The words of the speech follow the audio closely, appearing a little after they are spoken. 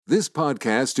This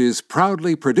podcast is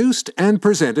proudly produced and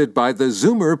presented by the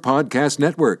Zoomer Podcast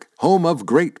Network, home of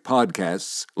great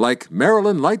podcasts like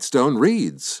Marilyn Lightstone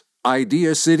Reads,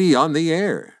 Idea City on the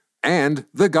Air, and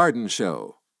The Garden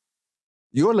Show.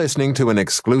 You're listening to an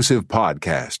exclusive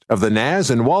podcast of the Naz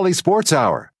and Wally Sports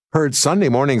Hour, heard Sunday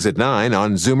mornings at 9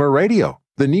 on Zoomer Radio,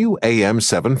 the new AM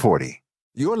 740.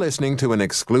 You're listening to an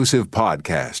exclusive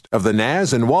podcast of the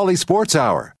Naz and Wally Sports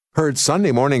Hour, heard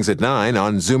Sunday mornings at 9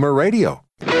 on Zoomer Radio.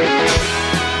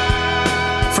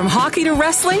 From hockey to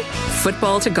wrestling,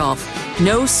 football to golf,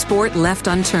 no sport left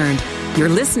unturned. You're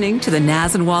listening to the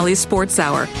Naz and Wally Sports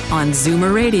Hour on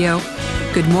Zoomer Radio.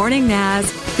 Good morning,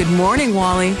 Naz. Good morning,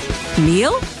 Wally.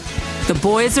 Neil? The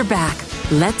boys are back.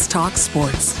 Let's talk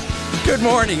sports. Good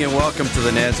morning and welcome to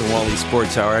the Naz and Wally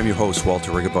Sports Hour. I'm your host,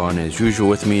 Walter Rigabon. As usual,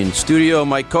 with me in studio,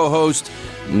 my co-host,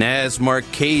 Naz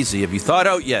Marchese. Have you thought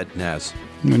out yet, Naz?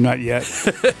 Not yet.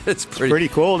 It's pretty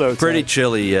cold outside. Pretty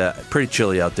chilly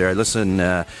out there. Listen,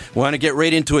 we want to get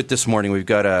right into it this morning. We've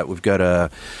got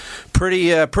a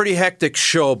pretty hectic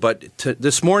show, but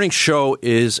this morning's show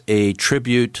is a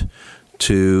tribute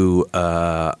to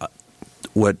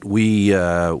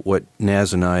what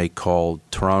Naz and I call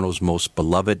Toronto's most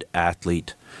beloved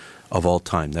athlete of all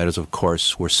time. That is, of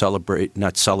course, we're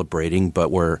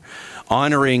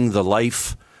honoring the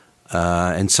life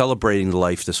and celebrating the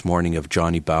life this morning of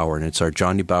Johnny Bower, and it's our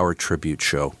Johnny Bower tribute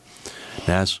show.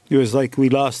 Naz? It was like we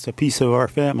lost a piece of our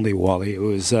family, Wally. It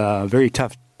was a very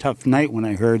tough night when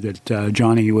I heard that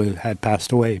Johnny had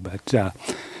passed away, but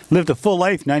lived a full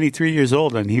life, 93 years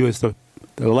old, and he was the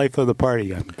life of the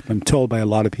party, I'm told by a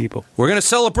lot of people. We're going to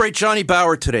celebrate Johnny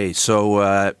Bower today.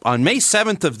 So on May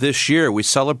 7th of this year, we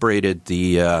celebrated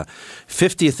the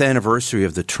 50th anniversary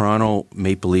of the Toronto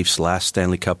Maple Leafs' last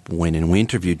Stanley Cup win, and we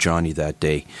interviewed Johnny that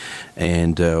day.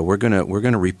 And we're gonna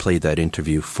replay that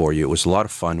interview for you. It was a lot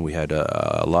of fun. We had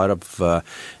a lot of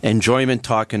enjoyment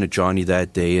talking to Johnny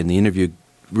that day, and the interview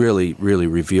really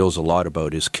reveals a lot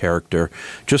about his character,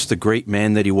 just the great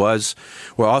man that he was.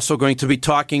 We're also going to be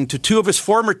talking to two of his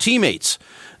former teammates.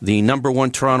 The number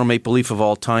one Toronto Maple Leaf of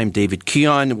all time, David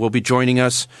Keon, will be joining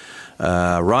us.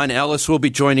 Ron Ellis will be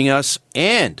joining us.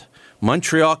 And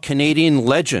Montreal Canadian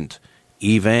legend,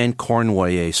 Yvan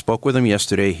Cournoyer. Spoke with him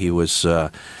yesterday. He was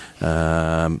asked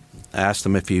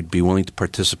him if he'd be willing to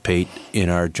participate in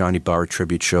our Johnny Bower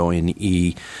tribute show, and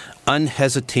he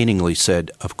unhesitatingly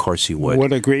said, of course he would.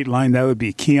 What a great line that would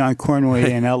be. Keon, Cournoyer,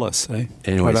 and Ellis. Eh?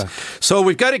 Anyways, so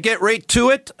we've got to get right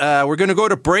to it. We're going to go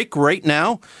to break right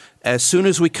now. As soon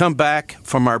as we come back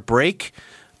from our break,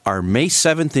 our May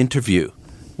 7th interview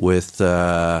with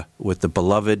the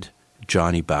beloved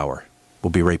Johnny Bower. We'll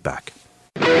be right back.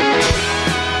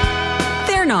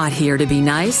 They're not here to be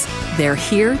nice. They're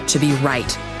here to be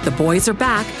right. The boys are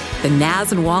back. The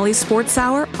Naz and Wally Sports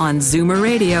Hour on Zoomer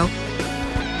Radio.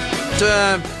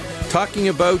 Talking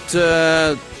about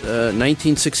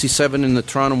 1967, and the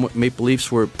Toronto Maple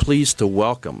Leafs were pleased to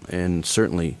welcome, and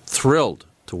certainly thrilled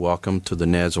to welcome to the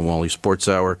Naz and Wally Sports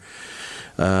Hour,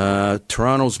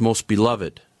 Toronto's most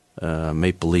beloved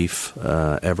Maple Leaf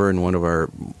ever, and one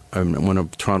of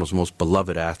Toronto's most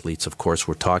beloved athletes. Of course,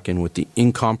 we're talking with the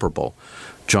incomparable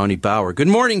Johnny Bower. Good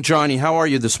morning, Johnny. How are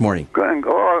you this morning? Good.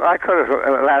 I could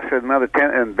have lasted another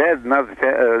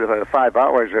 5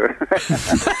 hours.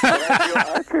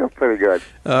 I feel pretty good.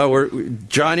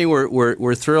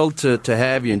 We're thrilled to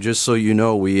have you, and just so you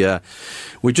know, we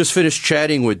just finished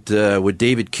chatting with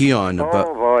David Keon about.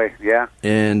 Oh boy, yeah.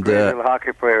 And great little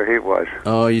hockey player he was.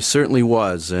 Oh, he certainly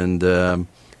was, and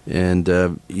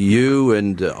you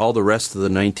and all the rest of the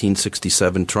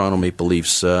 1967 Toronto Maple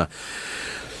Leafs.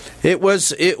 It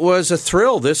was a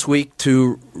thrill this week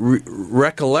to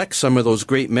recollect some of those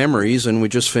great memories, and we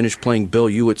just finished playing Bill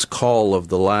Hewitt's call of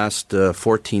the last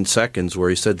 14 seconds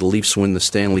where he said the Leafs win the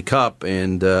Stanley Cup.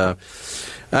 And I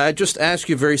just ask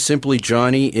you very simply,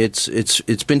 Johnny,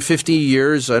 it's been 50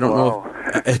 years. I don't know.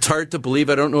 It's hard to believe.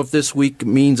 I don't know if this week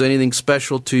means anything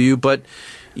special to you, but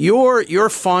your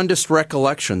fondest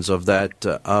recollections of that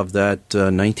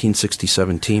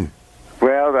 1967 team.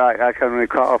 Well, I can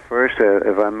recall first,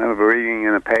 if I remember reading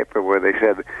in a paper where they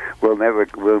said we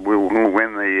won't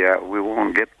win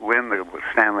the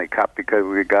Stanley Cup because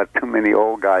we got too many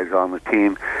old guys on the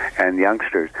team and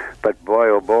youngsters. But boy,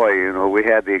 oh boy, we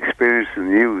had the experience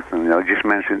and youth, and just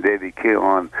mentioned Davey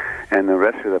Keon and the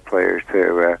rest of the players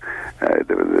that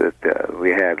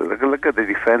we had. Look at the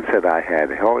defense that I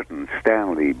had: Horton,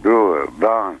 Stanley, Brewer,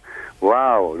 Vaughn.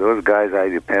 Wow, those guys I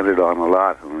depended on a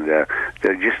lot, and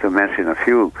they're just to mention a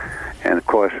few. And of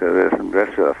course, there's the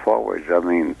rest of the forwards. I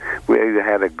mean, we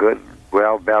had a good,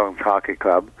 well-balanced hockey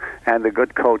club and a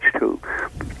good coach too.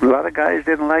 A lot of guys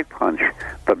didn't like Punch,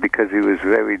 but because he was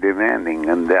very demanding,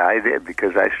 and I did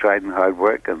because I strived in hard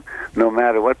work. And no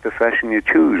matter what profession you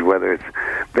choose, whether it's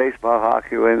baseball,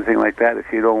 hockey, or anything like that, if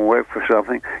you don't work for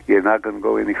something, you're not going to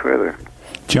go any further.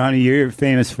 Johnny, you're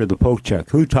famous for the poke check.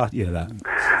 Who taught you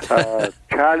that?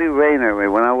 Charlie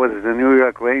Rayner, when I was at the New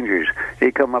York Rangers,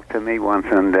 he come up to me once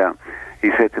and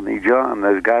he said to me, John,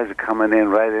 those guys are coming in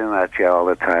right in at you all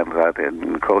the time out there.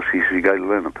 And of course, he said, you got to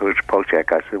learn the poke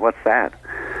check. I said, what's that?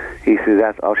 He said,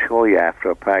 I'll show you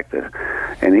after a practice.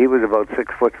 And he was about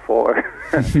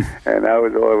 6'4", and I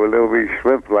was all a little bit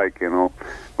shrimp-like, you know.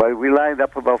 But we lined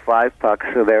up about 5 pucks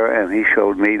there, and he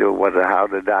showed me how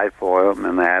to dive for him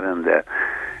and that.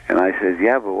 And I said,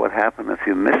 yeah, but what happened if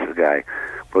you miss the guy?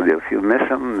 Well, if you miss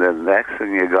him, the next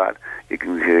thing you got,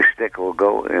 your stick will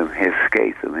go in his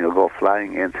skates, and he'll go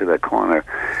flying into the corner.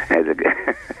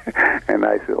 And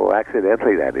I said, oh,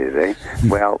 accidentally that is, eh?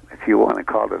 Well, if you want to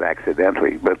call it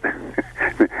accidentally, but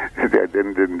I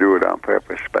didn't do it on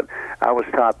purpose. But I was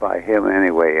taught by him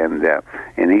anyway, and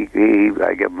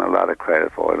I give him a lot of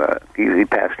credit for it. He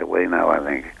passed away now, I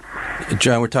think.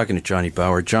 John, we're talking to Johnny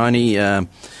Bower. Johnny,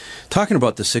 talking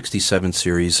about the 67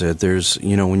 series, there's,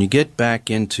 when you get back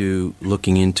into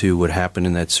looking into what happened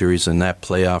in that series and that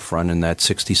playoff run in that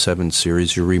 67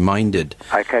 series, you're reminded.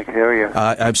 I can't hear you.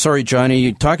 I'm sorry,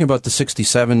 Johnny. Talking about the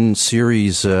 67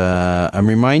 series, I'm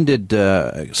reminded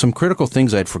some critical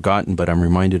things I'd forgotten, but I'm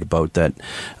reminded about that.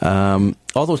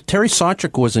 Although Terry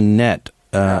Sawchuk was in net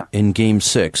in Game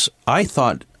 6, I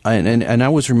thought, and I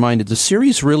was reminded, the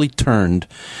series really turned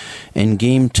in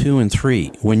Game 2 and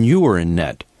 3 when you were in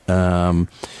net. And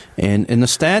the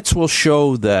stats will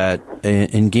show that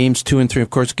in Games 2 and 3, of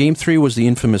course, Game 3 was the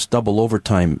infamous double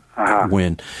overtime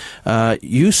win.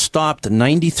 You stopped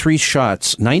 93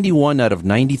 shots, 91 out of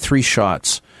 93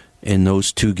 shots in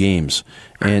those 2 games.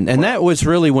 And that was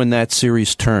really when that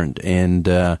series turned. And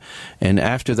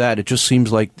after that, it just seemed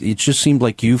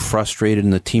like you frustrated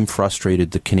and the team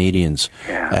frustrated the Canadians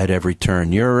at every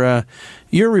turn. Your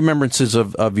remembrances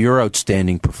of your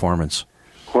outstanding performance.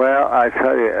 Well, I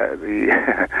tell you,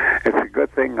 it's a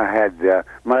good thing I had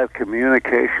my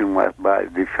communication with my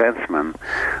defenseman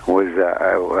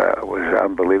was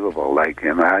unbelievable. Like,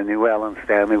 I knew Alan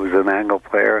Stanley was an angle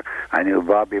player. I knew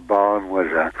Bobby Bowen was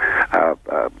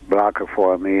a blocker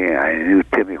for me. I knew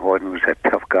Timmy Horton was a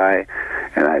tough guy,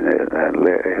 and I knew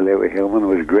Larry Hillman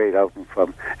was great out in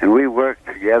front. And we worked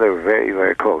together very,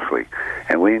 very closely,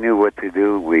 and we knew what to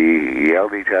do. We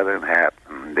yelled at each other and had.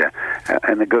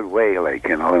 In a good way, in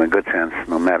a good sense,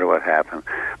 no matter what happened.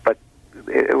 But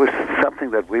it was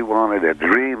something that we wanted to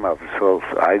dream of, so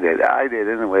I did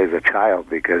anyway as a child,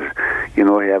 because, you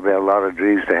have a lot of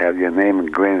dreams to have your name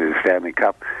engraved in the Stanley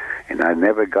Cup. And I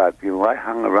never got, I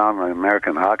hung around the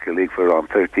American Hockey League for around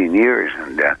 13 years,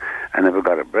 and I never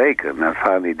got a break. And I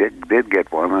finally did get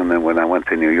one, and then when I went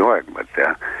to New York, but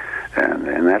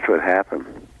and that's what happened.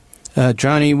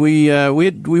 Johnny, we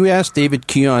asked David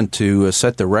Keon to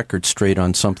set the record straight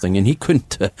on something, and he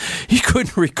couldn't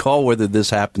recall whether this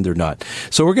happened or not.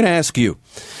 So we're going to ask you.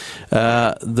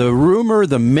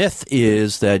 The myth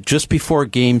is that just before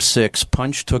Game 6,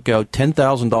 Punch took out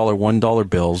 $10,000 $1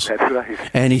 bills. That's right.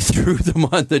 And he threw them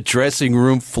on the dressing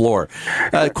room floor.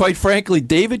 Quite frankly,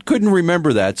 David couldn't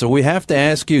remember that, so we have to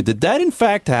ask you, did that in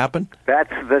fact happen?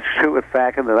 That's true, in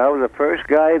fact, and I was the first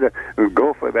guy to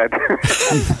go for that.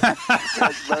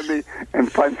 Monday,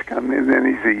 and Punch come in and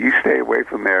he said, you stay away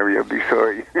from there, you'll be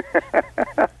sorry.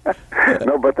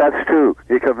 No, but that's true.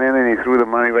 He come in and he threw the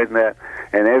money right in there,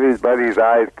 and everybody's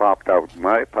eyes popped out.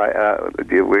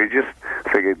 We just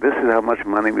figured this is how much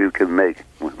money we can make.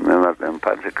 And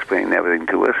Punch explained everything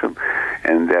to us,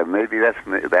 and maybe that's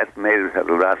made us a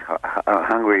lot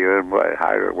hungrier and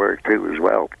harder at work too as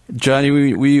well. Johnny,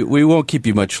 we won't keep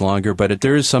you much longer, but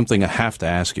there is something I have to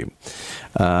ask you.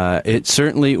 It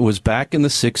certainly was back in the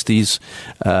 60s,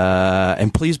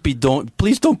 and please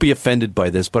don't be offended by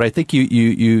this, but I think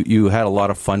you had a lot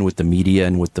of fun with the media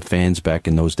and with the fans back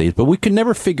in those days, but we could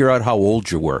never figure out how old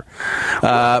you were,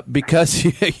 because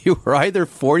you were either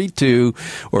 42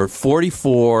 or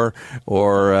 44,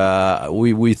 or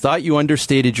we thought you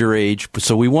understated your age,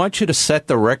 so we want you to set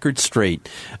the record straight.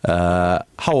 How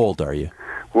old are you?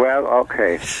 Well,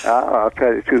 okay. I'll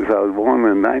tell you the truth. I was born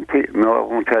in 19... No, I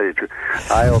won't tell you the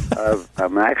truth.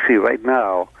 I'm actually, right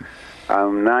now,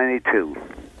 I'm 92.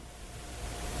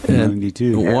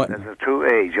 92. What? That's a true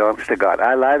age, honest to God.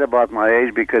 I lied about my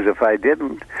age because if I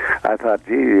didn't, I thought,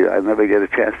 gee, I'd never get a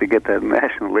chance to get that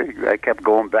National League. I kept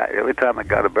going back. Every time I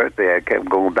got a birthday, I kept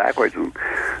going backwards, and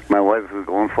my wife was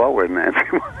going forward,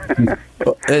 Nancy.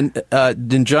 And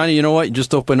then, Johnny, you know what? You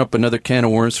just opened up another can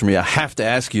of worms for me. I have to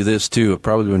ask you this, too. I've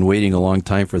probably been waiting a long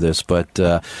time for this. But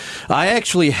I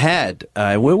actually had,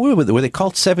 were they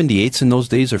called 78s in those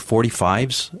days or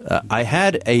 45s? I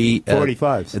had a...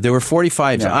 45s. There were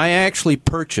 45s. Yeah. I actually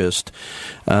purchased,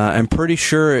 I'm pretty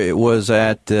sure it was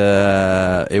at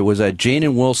Jane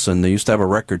and Wilson. They used to have a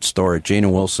record store at Jane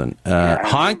and Wilson.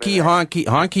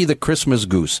 Honky the Christmas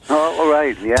Goose. Oh,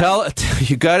 right, yeah.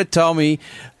 You got to tell me,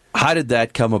 how did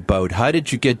that come about? How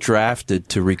did you get drafted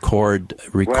to record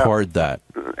that?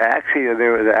 Actually,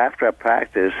 after a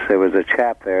practice, there was a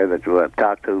chap there that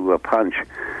talked to Punch,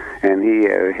 and he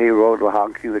wrote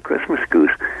Honky the Christmas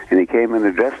Goose, and he came in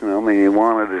the dressing room and he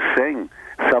wanted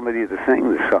somebody to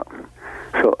sing the song.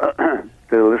 So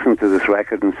to listen to this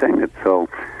record and sing it. So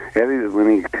when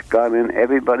he got in,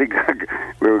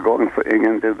 we were going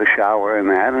into the shower and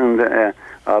that, and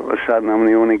all of a sudden I'm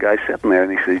the only guy sitting there,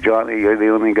 and he says, "Johnny, you're the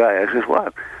only guy." I says,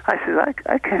 "What?" I said,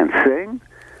 I can't sing.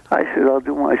 I said, "I'll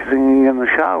do my singing in the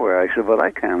shower." I said, "But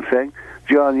I can't sing."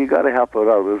 "John, you got to help it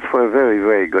out. It's for a very,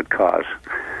 very good cause."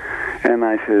 And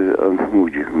I said,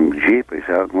 "Jeepers,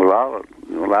 well,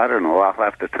 I don't know. I'll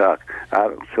have to talk."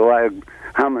 So I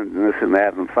hummed this and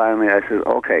that, and finally I said,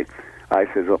 "Okay." He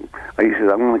says,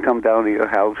 "I'm going to come down to your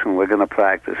house and we're going to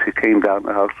practice." He came down to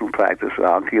the house and practiced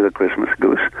Honky the Christmas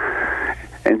Goose.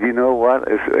 And you know what?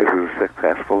 It was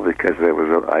successful because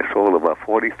I sold about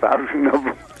 40,000 of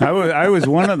them. I was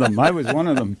one of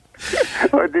them.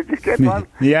 Oh, did you get one?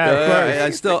 Yeah,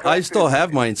 of course. I still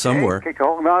have mine somewhere. Keep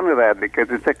holding on to that because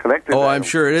it's a collector's item. I'm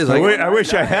sure it is. I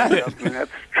wish I had it.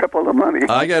 That's triple the money.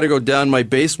 I got to go down my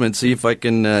basement, see if I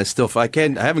can I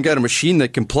haven't got a machine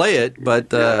that can play it,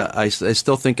 but I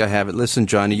still think I have it. Listen,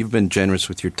 Johnny, you've been generous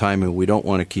with your time, and we don't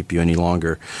want to keep you any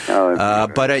longer.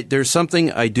 But there's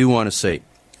something I do want to say.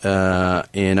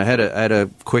 And I had a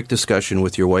quick discussion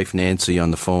with your wife Nancy on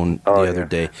the phone the other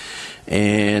day,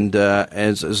 and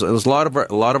as a lot of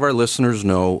our listeners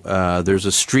know, there's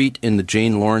a street in the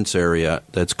Jane Lawrence area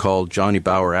that's called Johnny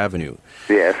Bauer Avenue.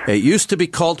 Yes, it used to be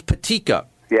called Patika.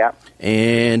 Yeah,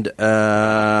 and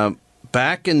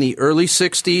back in the early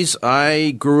 '60s,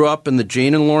 I grew up in the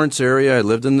Jane and Lawrence area. I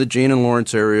lived in the Jane and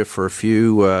Lawrence area for a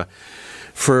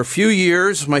few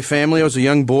years. My family, I was a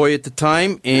young boy at the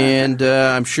time, and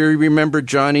I'm sure you remember,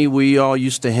 Johnny, we all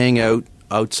used to hang out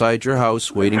outside your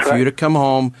house waiting for you to come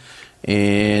home,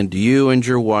 and you and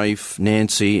your wife,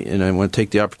 Nancy, and I want to take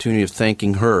the opportunity of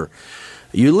thanking her.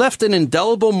 You left an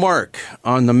indelible mark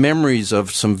on the memories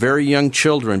of some very young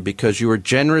children because you were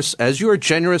generous, as you are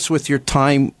generous with your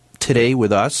time today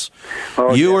with us.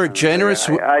 You are generous.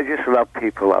 I just love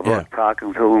people. I love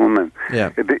talking to them, and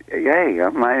hey,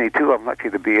 I'm 92. I'm lucky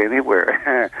to be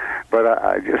anywhere. But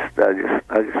I just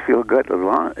feel good. As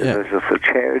long as it's for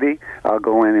charity, I'll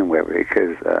go anywhere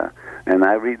because. And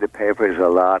I read the papers a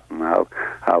lot and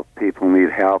how people need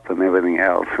help and everything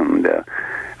else. And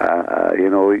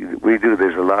we do.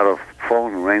 There's a lot of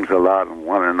phone rings a lot and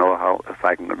want to know if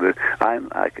I can do.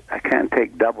 I can't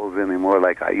take doubles anymore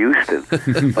like I used to.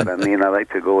 But I mean, I like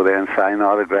to go there and sign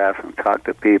autographs and talk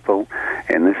to people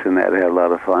and this and that. I had a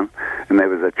lot of fun. And there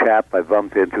was a chap I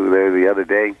bumped into there the other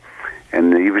day,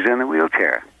 and he was in a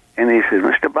wheelchair. And he says,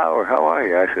 "Mr. Bauer, how are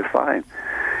you?" I said, "Fine."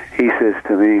 He says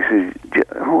to me, he says,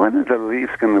 "When are the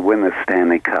Leafs going to win the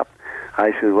Stanley Cup?"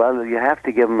 I said, "Well, you have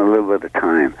to give them a little bit of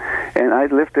time." And I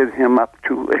lifted him up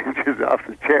 2 inches off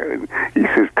the chair, and he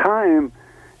says, "Time?"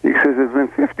 He says, "It's been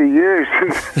 50 years."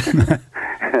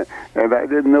 And I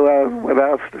didn't know what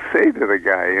else to say to the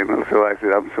guy, So I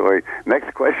said, "I'm sorry.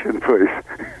 Next question, please."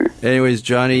 Anyways,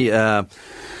 Johnny,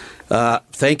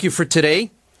 thank you for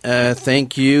today.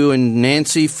 Thank you and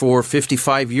Nancy for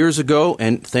 55 years ago,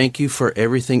 and thank you for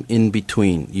everything in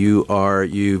between.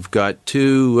 You've got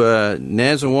two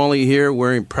Naz and Wally here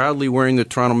proudly wearing the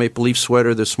Toronto Maple Leaf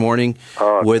sweater this morning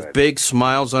with big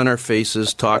smiles on our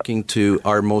faces, talking to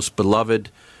our most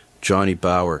beloved Johnny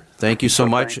Bauer. Thank you so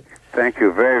much. Thank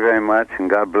you very, very much, and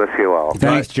God bless you all.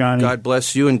 Thanks, Johnny. God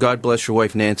bless you, and God bless your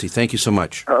wife, Nancy. Thank you so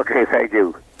much. Okay, thank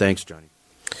you. Thanks, Johnny.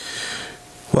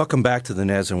 Welcome back to the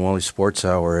Naz and Wally Sports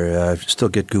Hour. I still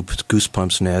get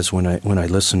goosebumps, Naz, when I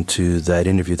listen to that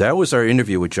interview. That was our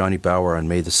interview with Johnny Bauer on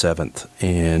May the 7th,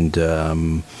 and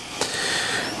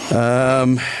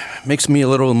makes me a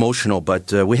little emotional.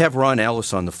 But we have Ron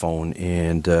Ellis on the phone,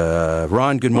 and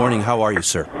Ron, good morning. How are you,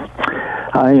 sir?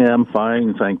 I am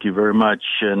fine, thank you very much.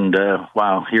 And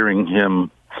hearing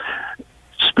him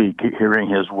speak, hearing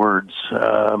his words.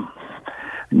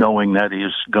 knowing that he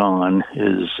is gone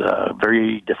is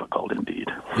very difficult indeed.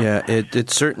 Yeah, it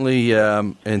certainly,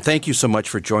 and thank you so much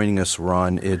for joining us,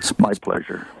 Ron. It's my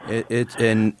pleasure. It's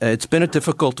been a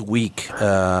difficult week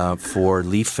for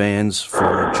Leaf fans,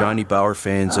 for Johnny Bower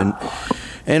fans, and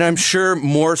I'm sure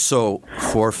more so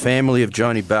for family of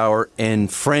Johnny Bower and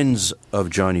friends of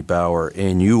Johnny Bower.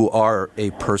 And you are a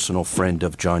personal friend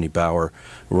of Johnny Bower,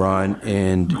 Ron,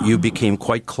 and you became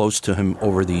quite close to him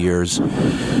over the years.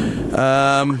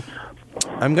 I'm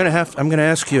gonna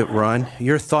ask you, Ron,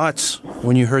 your thoughts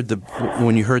when you heard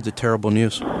the terrible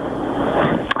news.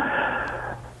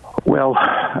 Well,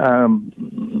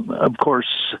 of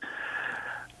course,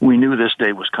 we knew this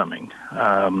day was coming.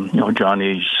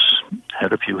 Johnny's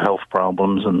had a few health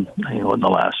problems, and in the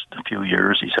last few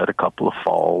years he's had a couple of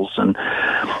falls, and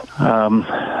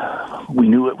we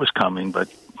knew it was coming. But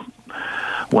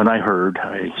when I heard,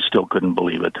 I still couldn't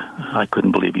believe it. I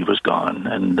couldn't believe he was gone,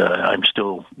 and I'm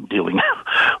still dealing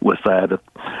with that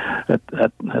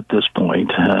at this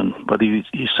point. But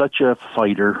he's such a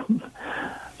fighter.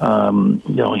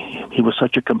 He was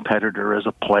such a competitor as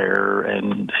a player,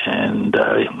 and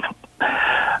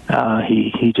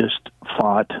he just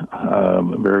fought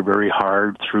very, very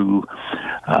hard through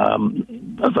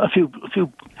a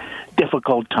few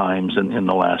difficult times in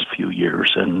the last few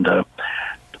years, and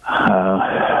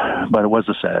but it was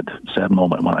a sad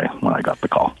moment when I got the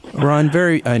call. Ron,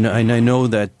 I know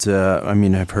that.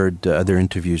 I've heard other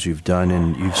interviews you've done,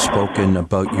 and you've spoken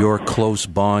about your close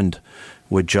bond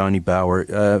with Johnny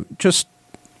Bower. Just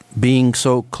being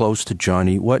so close to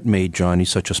Johnny, what made Johnny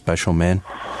such a special man?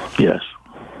 Yes.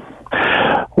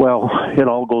 Well, it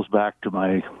all goes back to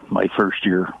my first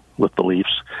year with the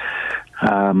Leafs.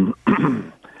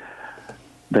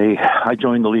 I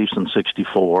joined the Leafs in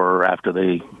 '64 after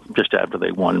they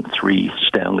won 3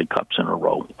 Stanley Cups in a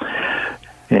row,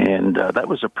 and that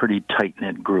was a pretty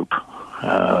tight-knit group.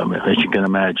 As you can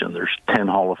imagine, there's 10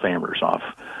 Hall of Famers off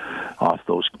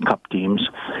those Cup teams,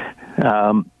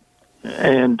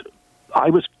 and I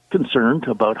was concerned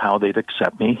about how they'd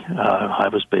accept me. I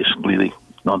was basically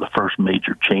the first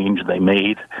major change they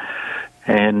made.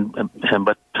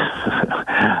 But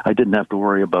I didn't have to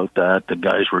worry about that. The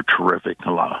guys were terrific,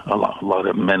 a lot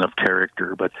of men of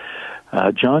character. But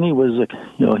Johnny was,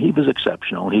 he was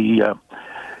exceptional. He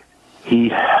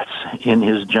in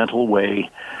his gentle way,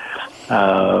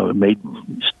 made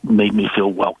me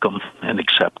feel welcome and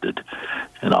accepted,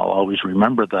 and I'll always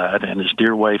remember that. And his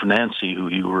dear wife Nancy, who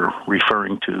you were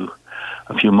referring to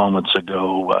a few moments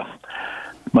ago,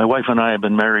 my wife and I have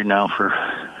been married now for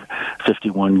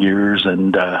 51 years,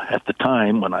 and at the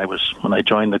time when I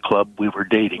joined the club, we were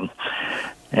dating,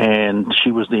 and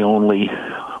she was the only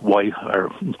wife,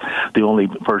 or the only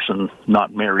person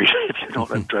not married, if you know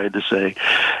what I'm trying to say.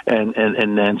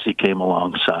 And Nancy came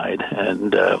alongside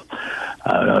and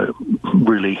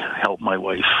really helped my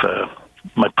wife,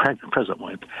 my present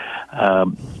wife,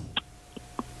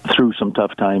 through some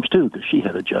tough times too, because she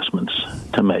had adjustments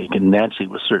to make, and Nancy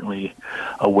was certainly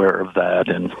aware of that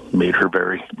and made her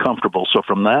very comfortable. So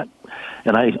from that,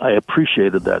 and I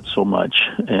appreciated that so much,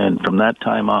 and from that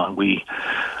time on, we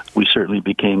certainly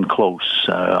became close.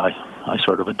 I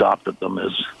sort of adopted them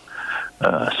as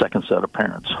a second set of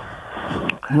parents.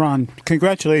 Ron,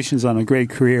 congratulations on a great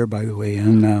career, by the way.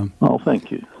 And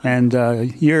thank you. And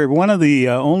you're one of the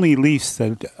only Leafs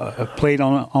that played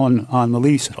on the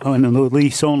Leafs, on the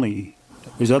Leafs only.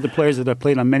 There's other players that have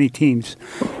played on many teams.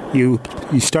 You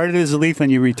started as a Leaf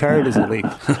and you retired as a Leaf.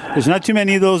 There's not too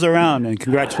many of those around, and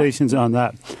congratulations on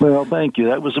that. Well, thank you.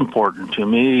 That was important to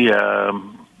me.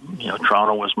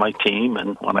 Toronto was my team,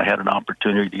 and when I had an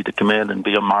opportunity to come in and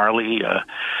be a Marley, I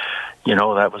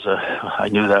knew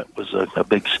that was a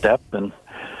big step, and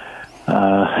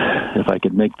if I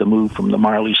could make the move from the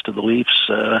Marlies to the Leafs,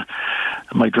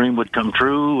 my dream would come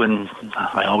true, and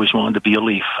I always wanted to be a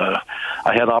Leaf.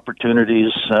 I had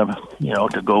opportunities,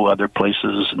 to go other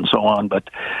places and so on, but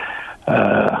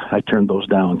I turned those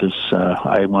down because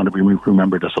I want to be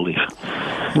remembered as a Leaf.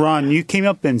 Ron, you came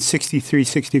up in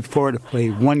 '63-64 to play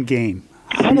one game.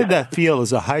 How did that feel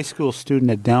as a high school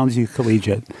student at Downsview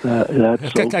Collegiate?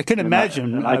 I can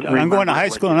imagine. I'm going to high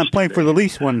school and I'm playing for the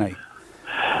Leafs one night.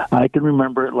 I can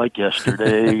remember it like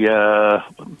yesterday. I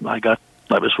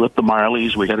was with the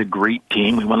Marlies. We had a great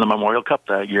team. We won the Memorial Cup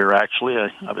that year, actually.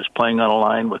 I was playing on a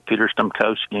line with Peter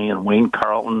Stemkowski and Wayne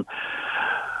Carlton.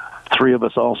 3 of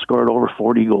us all scored over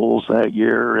 40 goals that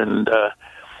year, and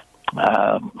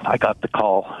I got the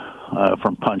call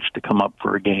from Punch to come up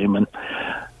for a game, and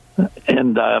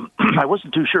I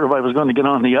wasn't too sure if I was going to get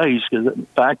on the ice, because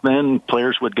back then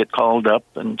players would get called up,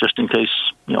 and just in case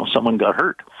someone got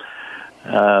hurt.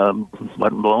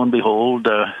 But lo and behold,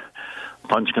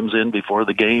 Punch comes in before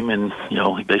the game, and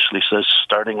he basically says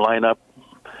starting lineup: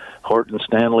 Horton,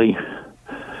 Stanley,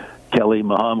 Kelly,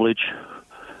 Mahamlich,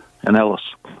 and Ellis.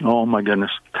 Oh my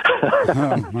goodness!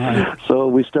 Oh, my. So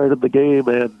we started the game,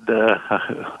 and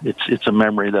it's a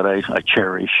memory that I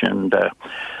cherish, and to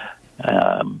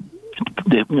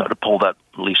pull that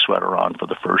Leaf sweater on for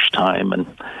the first time,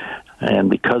 and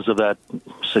because of that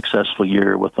successful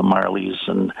year with the Marlies,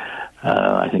 and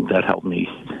I think that helped me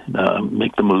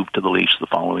make the move to the Leafs the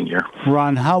following year.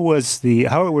 Ron, how were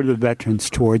the veterans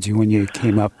towards you when you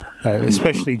came up,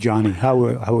 especially Johnny? How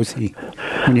was he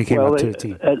when you came up to the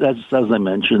team? As I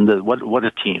mentioned, what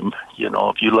a team!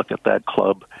 If you look at that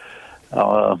club,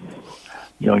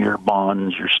 your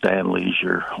Bonds, your Stanleys,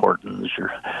 your Hortons,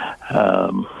 your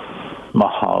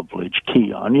Mahavlich,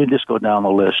 Keon. You just go down the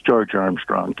list. George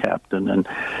Armstrong, captain, and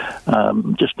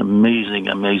just amazing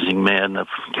man of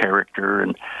character.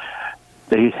 And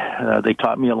they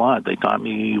taught me a lot. They taught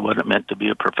me what it meant to be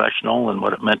a professional and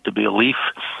what it meant to be a Leaf.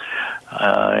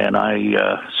 And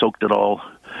I soaked it all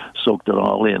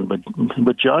in.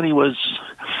 But Johnny was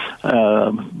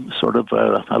sort of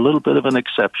a little bit of an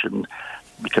exception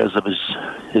because of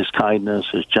his kindness,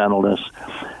 his gentleness.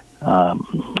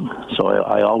 So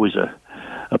I always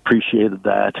appreciated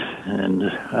that, and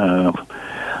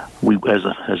we,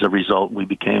 as a result, we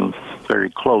became very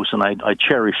close. And I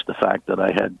cherished the fact that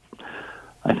I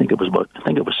think it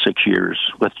was 6 years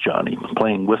with Johnny,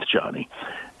 playing with Johnny,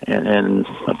 and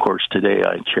of course today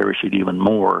I cherish it even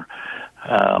more.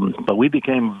 But we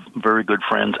became very good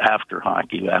friends after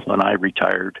hockey. When I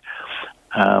retired.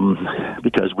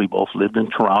 Because we both lived in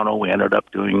Toronto. We ended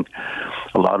up doing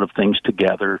a lot of things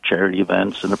together, charity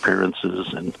events and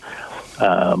appearances, and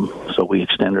so we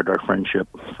extended our friendship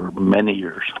for many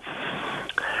years.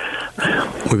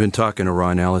 We've been talking to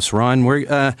Ron Ellis. Ron,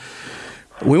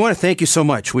 we want to thank you so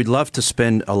much. We'd love to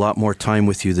spend a lot more time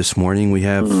with you this morning. We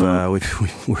have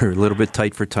we're a little bit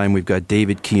tight for time. We've got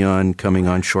David Keon coming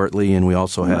on shortly, and we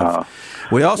also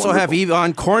have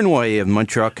Yvonne Cornway of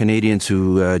Montreal Canadiens,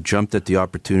 who jumped at the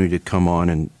opportunity to come on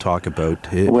and talk about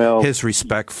his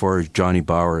respect for Johnny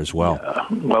Bower as well.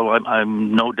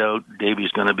 I'm no doubt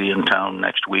Davey's going to be in town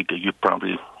next week. You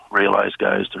probably realize,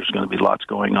 guys, there's going to be lots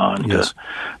going on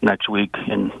next week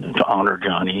to honor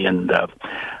Johnny, and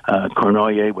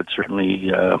Cornoyer would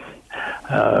certainly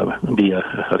be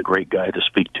a great guy to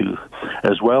speak to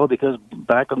as well, because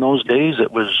back in those days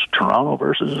it was Toronto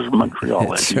versus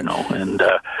Montreal, as you know, and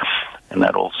in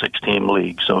that old 6-team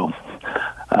league. So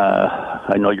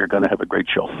I know you're going to have a great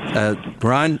show.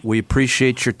 Ron, we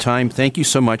appreciate your time. Thank you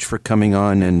so much for coming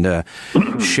on and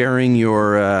sharing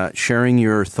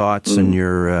your thoughts and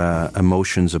your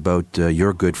emotions about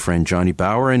your good friend Johnny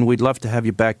Bower. And we'd love to have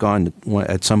you back on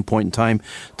at some point in time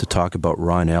to talk about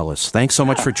Ron Ellis. Thanks so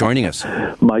much for joining us.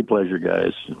 My pleasure,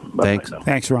 guys.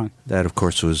 Thanks, Ron. That, of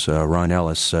course, was Ron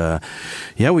Ellis.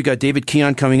 We got David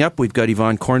Keon coming up. We've got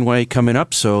Yvonne Cornway coming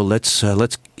up. So let's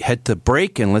head to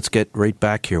break and let's get right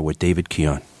back here with David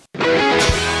Keon.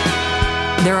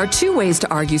 There are two ways to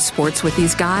argue sports with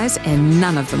these guys, and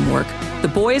none of them work. The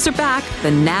boys are back,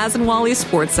 the Naz and Wally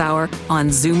Sports Hour on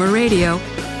Zoomer Radio.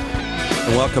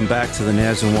 Welcome back to the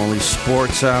Naz and Wally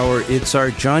Sports Hour. It's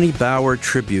our Johnny Bower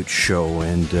tribute show,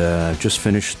 and just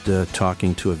finished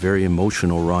talking to a very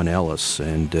emotional Ron Ellis.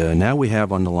 And now we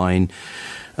have on the line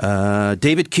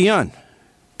David Keon.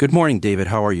 Good morning, David.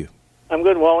 How are you? I'm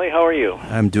good, Wally. How are you?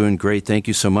 I'm doing great. Thank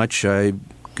you so much. I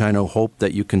kind of hope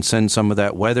that you can send some of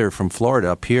that weather from Florida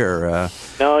up here.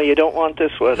 No, you don't want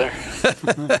this weather.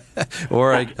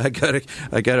 Or I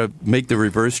gotta make the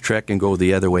reverse trek and go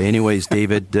the other way. Anyways,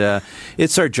 David,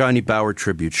 it's our Johnny Bower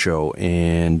tribute show,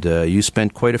 and you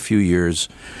spent quite a few years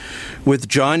with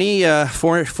Johnny.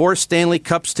 Four Stanley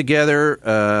Cups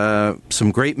together,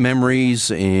 some great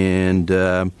memories,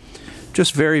 and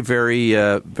just very, very,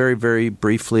 very, very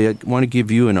briefly, I want to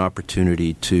give you an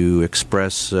opportunity to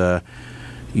express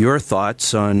your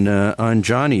thoughts on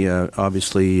Johnny.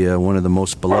 Obviously, one of the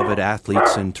most beloved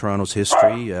athletes in Toronto's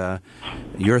history.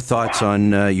 Your thoughts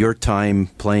on your time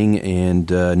playing and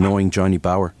knowing Johnny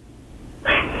Bower.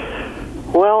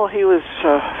 Well, he was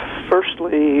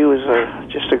firstly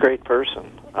just a great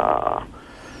person.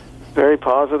 Very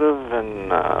positive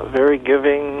and very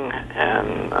giving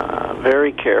and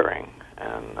very caring.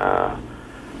 And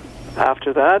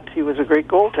after that, he was a great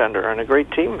goaltender and a great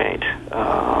teammate.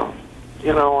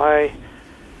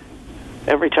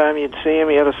 Every time you'd see him,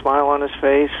 he had a smile on his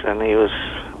face, and he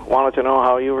wanted to know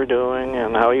how you were doing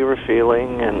and how you were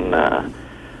feeling. And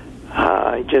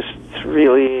I just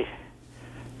really,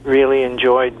 really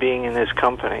enjoyed being in his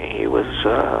company. He was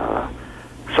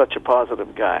such a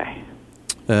positive guy.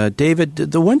 David,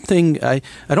 the one thing, I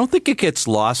don't think it gets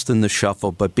lost in the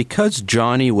shuffle, but because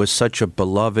Johnny was such a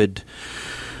beloved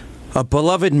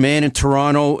man in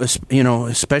Toronto,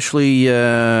 especially,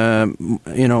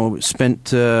 spent,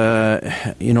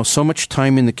 so much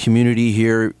time in the community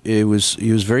here. He was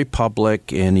very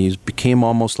public, and he became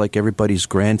almost like everybody's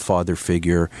grandfather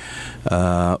figure.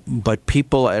 But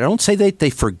people, I don't say that they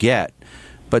forget,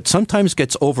 but sometimes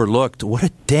gets overlooked what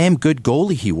a damn good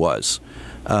goalie he was.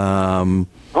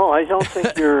 I don't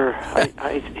think you're...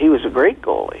 he was a great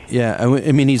goalie. Yeah,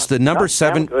 I mean, he's the number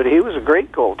 7... Good. He was a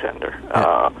great goaltender.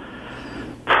 Yeah.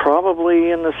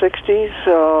 Probably in the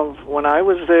 60s, when I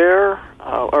was there,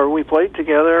 or we played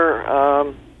together,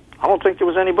 I don't think there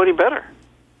was anybody better.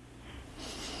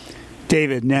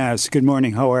 David, Naz, good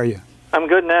morning. How are you? I'm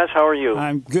good, Naz. How are you?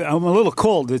 I'm good. I'm a little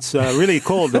cold. It's really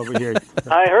cold over here.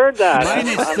 I heard that.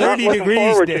 Minus 30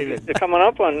 degrees, David. To coming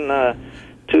up on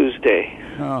Tuesday.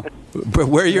 Oh. But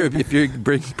if you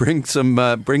bring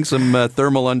some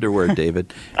thermal underwear,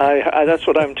 David. That's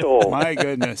what I'm told. My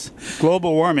goodness,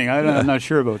 global warming. I'm not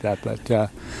sure about that,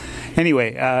 but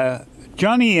anyway,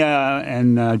 Johnny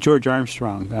and George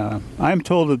Armstrong. I'm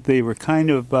told that they were kind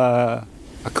of a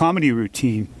comedy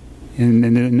routine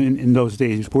in those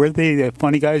days. Were they the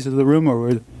funny guys of the room,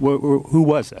 or who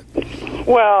was it?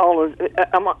 Well,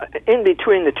 I'm in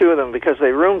between the two of them because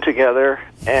they roomed together,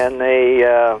 and they.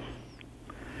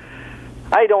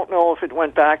 I don't know if it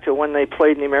went back to when they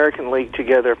played in the American League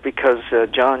together, because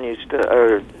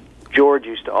George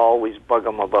used to always bug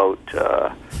him about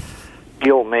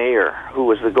Gil Mayer, who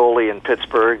was the goalie in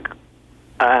Pittsburgh,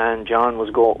 and John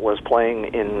was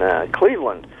playing in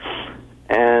Cleveland,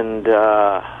 and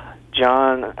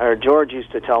George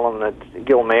used to tell him that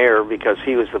Gil Mayer, because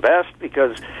he was the best,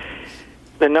 because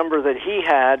the number that he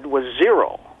had was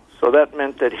 0, so that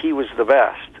meant that he was the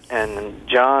best. And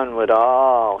John would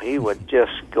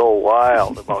just go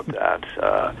wild about that.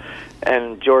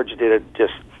 And George did it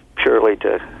just purely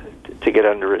to get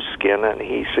under his skin, and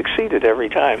he succeeded every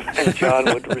time. And John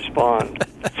would respond.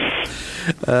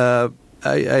 I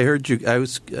heard you.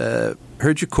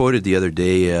 Heard you quoted the other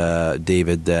day,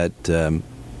 David, that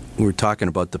we were talking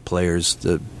about the players,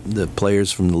 the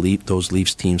players from those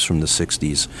Leafs teams from the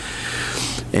 '60s.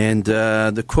 And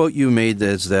the quote you made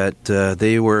is that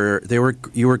you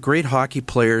were great hockey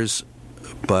players,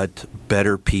 but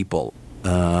better people,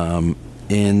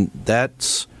 and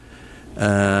that's.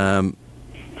 I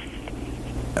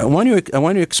want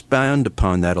to expand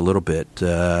upon that a little bit.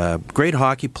 Great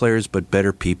hockey players, but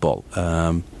better people.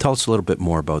 Tell us a little bit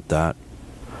more about that.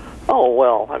 Oh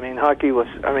well, I mean, hockey was.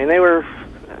 I mean,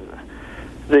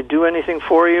 they do anything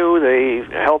for you. They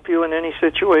help you in any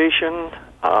situation.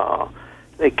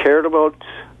 They cared about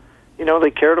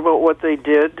what they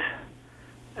did,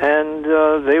 and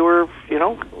they were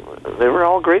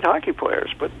all great hockey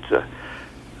players. But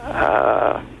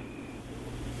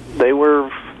they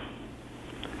were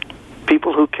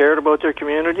people who cared about their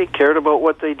community, cared about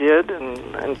what they did,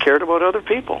 and cared about other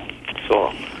people.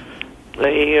 So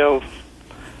they,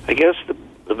 I guess the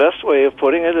best way of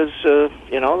putting it is, there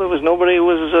was nobody who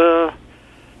was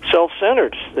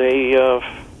self-centered.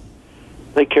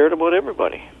 They cared about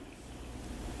everybody.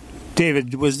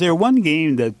 David, was there one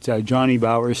game that Johnny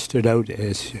Bower stood out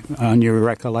as on your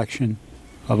recollection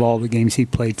of all the games he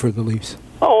played for the Leafs?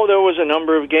 Oh, there was a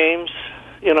number of games.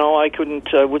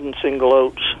 I wouldn't single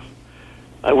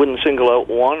out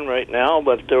one right now,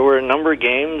 but there were a number of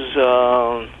games,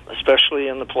 especially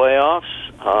in the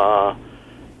playoffs.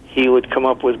 He would come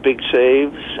up with big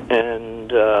saves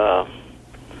and,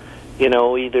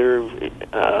 either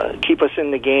keep us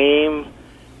in the game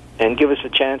and give us a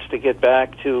chance to get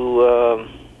back to,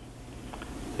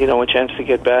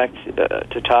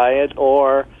 to tie it,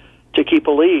 or to keep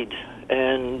a lead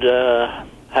and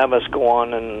have us go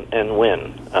on and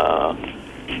win.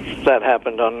 That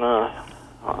happened on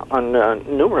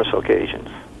numerous occasions.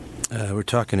 We're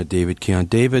talking to David Keon.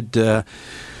 David,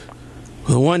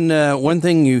 one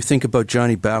thing you think about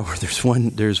Johnny Bower, there's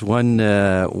one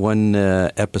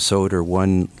episode or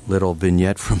one little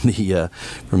vignette from the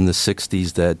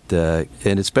 '60s that,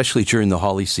 and especially during the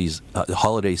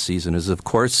holiday season, is of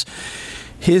course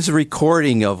his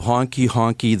recording of "Honky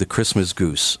Honky the Christmas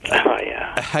Goose." Oh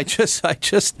yeah. I just,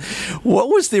 what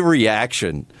was the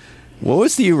reaction? What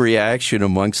was the reaction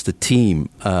amongst the team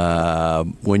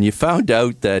when you found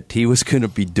out that he was going to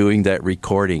be doing that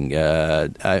recording?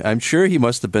 I'm sure he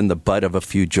must have been the butt of a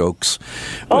few jokes.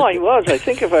 Oh, he was. I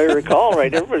think if I recall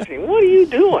right, everybody's saying, "What are you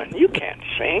doing? You can't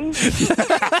sing."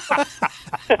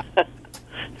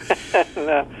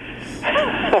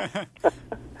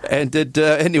 And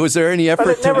was there any effort?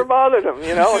 But it never bothered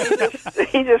wanted him.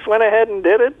 He just went ahead and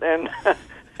did it, and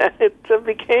it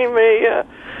became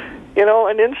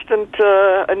an instant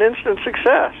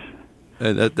success.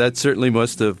 That certainly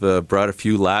must have brought a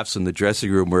few laughs in the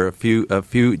dressing room. Where a few.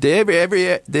 Did they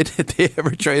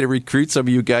ever try to recruit some of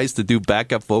you guys to do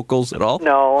backup vocals at all?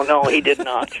 No, he did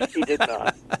not. He did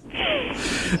not.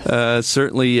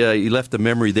 Certainly, you left a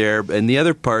memory there. And the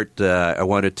other part I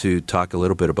wanted to talk a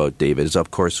little bit about David is, of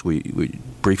course, we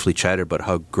briefly chatted about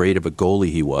how great of a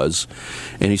goalie he was,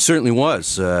 and he certainly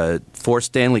was. 4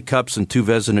 Stanley Cups and 2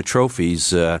 Vezina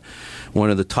trophies. One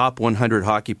of the top 100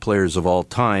 hockey players of all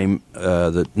time,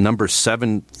 the number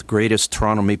 7th greatest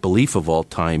Toronto Maple Leaf of all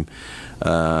time.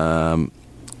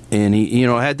 And he,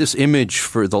 had this image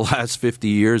for the last 50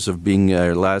 years of being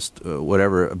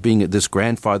being this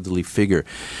grandfatherly figure.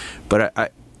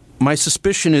 But my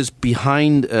suspicion is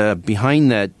behind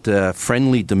that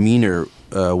friendly demeanor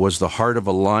was the heart of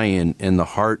a lion and the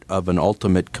heart of an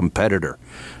ultimate competitor.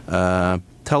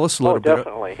 Tell us a little bit. Oh,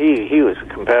 definitely. He was a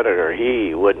competitor.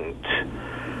 He wouldn't,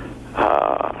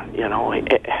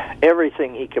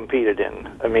 everything he competed in.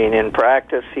 I mean, in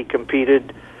practice, he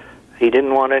competed. He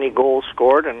didn't want any goals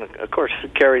scored, and of course,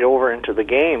 it carried over into the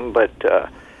game. But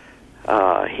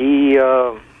he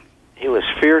was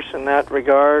fierce in that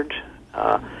regard.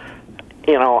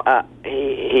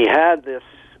 He had this,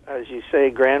 as you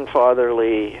say,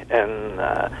 grandfatherly and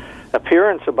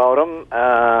appearance about him.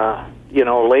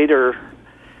 Later,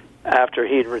 after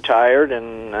he'd retired,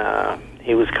 and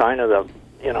he was kind of the,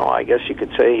 I guess you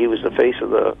could say he was the face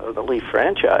of the Leaf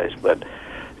franchise. But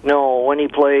no, when he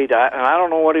played, I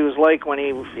don't know what he was like when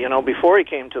he, before he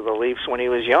came to the Leafs when he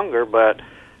was younger. But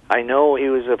I know he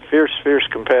was a fierce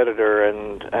competitor,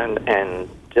 and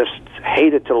just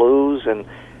hated to lose, and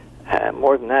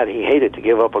more than that, he hated to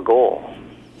give up a goal.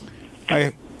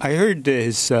 I heard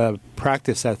his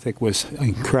practice ethic was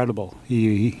incredible.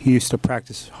 He used to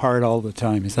practice hard all the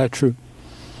time. Is that true?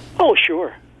 Oh,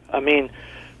 sure. I mean,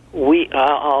 a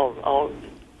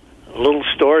little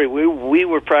story. We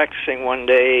were practicing one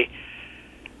day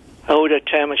out at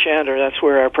Tam O'Shanter. That's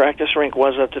where our practice rink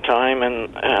was at the time, and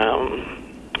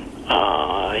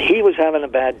he was having a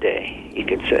bad day, you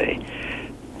could say.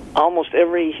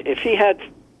 If he had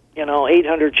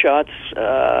 800 shots,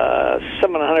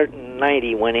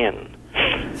 790 went in.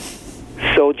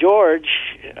 So George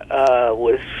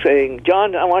was saying,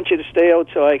 John, I want you to stay out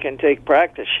so I can take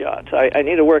practice shots. I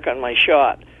need to work on my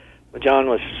shot. But John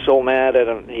was so mad at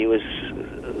him. He was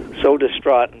so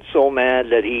distraught and so mad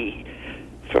that he,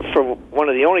 for one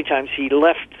of the only times he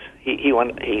left, he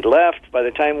left. By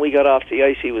the time we got off the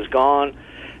ice, he was gone.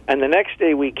 And the next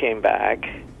day we came back,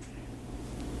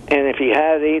 and if he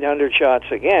had 800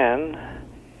 shots again,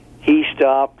 he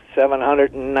stopped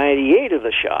 798 of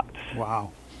the shots.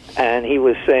 Wow. And he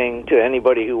was saying to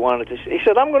anybody who wanted to, he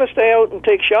said, I'm going to stay out and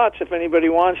take shots if anybody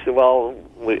wants to. Well,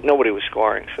 nobody was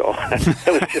scoring, so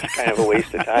it was just kind of a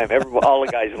waste of time. All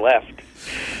the guys left.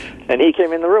 And he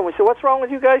came in the room. We said, what's wrong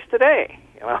with you guys today?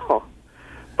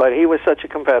 But he was such a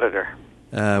competitor.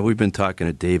 We've been talking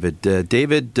to David.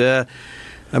 David,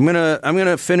 I'm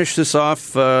gonna finish this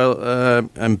off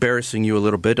embarrassing you a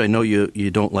little bit. I know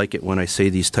you don't like it when I say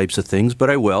these types of things, but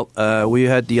I will. We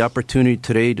had the opportunity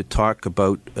today to talk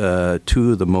about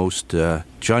two of the most,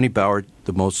 Johnny Bower,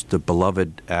 the most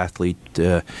beloved athlete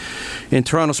in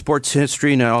Toronto sports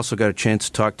history, and I also got a chance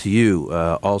to talk to you,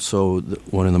 also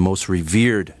one of the most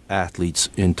revered athletes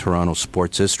in Toronto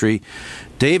sports history.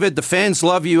 David, the fans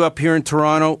love you up here in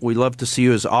Toronto. We love to see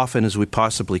you as often as we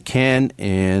possibly can,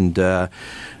 and all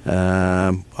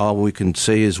we can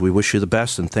say is we wish you the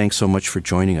best, and thanks so much for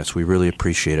joining us. We really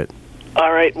appreciate it.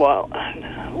 All right, well,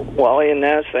 Wally and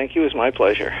Naz, thank you. It's my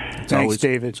pleasure. Thanks,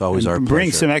 David. It's always our pleasure.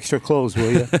 Bring some extra clothes,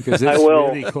 will you? Because it's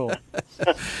really cool.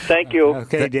 Thank you.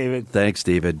 Okay, David. Thanks,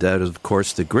 David. That is, of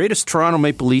course, the greatest Toronto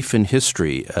Maple Leaf in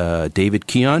history, David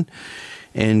Keon.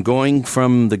 And going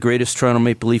from the greatest Toronto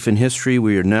Maple Leaf in history,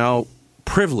 we are now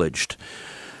privileged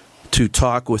to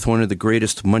talk with one of the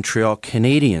greatest Montreal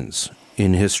Canadiens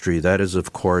in history. That is,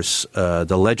 of course,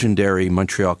 the legendary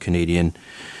Montreal Canadien,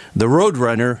 the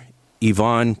Roadrunner,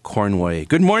 Yvan Cournoyer.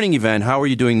 Good morning, Yvan. How are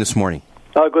you doing this morning?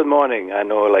 Oh, good morning. I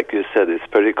know, like you said, it's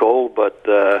pretty cold, but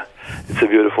it's a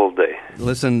beautiful day.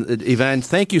 Listen, Yvan,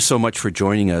 thank you so much for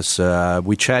joining us.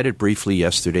 We chatted briefly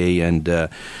yesterday, and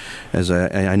as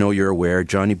I know you're aware,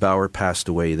 Johnny Bower passed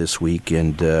away this week,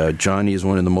 and Johnny is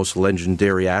one of the most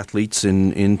legendary athletes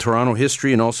in Toronto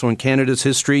history and also in Canada's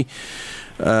history.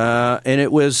 And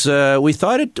it was we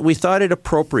thought it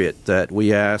appropriate that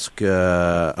we ask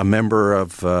a member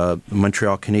of the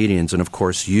Montreal Canadiens, and of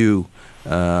course you,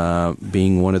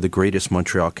 being one of the greatest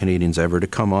Montreal Canadiens ever, to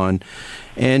come on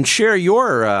and share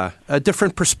your a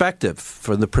different perspective,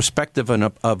 from the perspective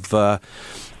of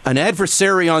an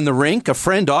adversary on the rink, a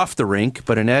friend off the rink,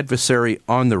 but an adversary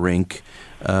on the rink.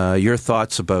 Your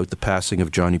thoughts about the passing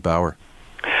of Johnny Bower?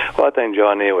 Well, I think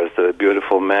Johnny was a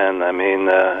beautiful man. I mean,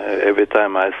 every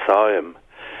time I saw him,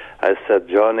 I said,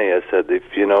 Johnny, I said, if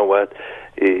you know what,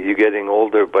 you're getting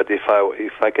older, but if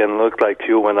I can look like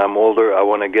you when I'm older, I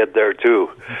want to get there too.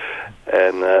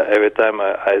 And every time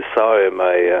I saw him,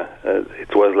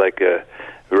 it was like a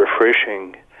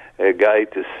refreshing guy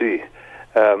to see.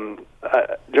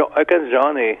 Against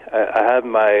Johnny, I had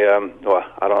my, well,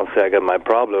 I don't say I got my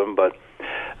problem, but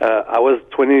I was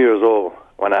 20 years old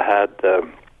when I had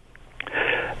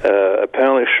a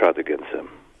penalty shot against him.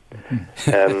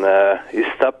 And he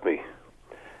stopped me.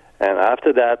 And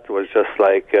after that was just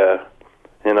like,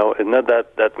 not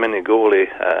that many goalie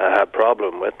I had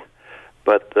problem with,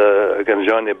 but against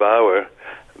Johnny Bower,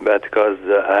 but because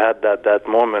I had that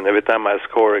moment, every time I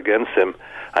score against him,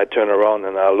 I turn around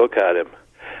and I look at him.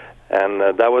 And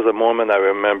that was a moment I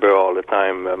remember all the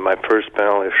time, my first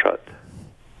penalty shot.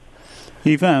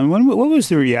 Ivan, what was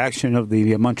the reaction of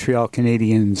the Montreal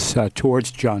Canadiens towards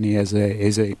Johnny as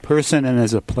a person and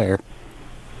as a player?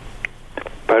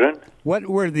 Pardon? What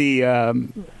were the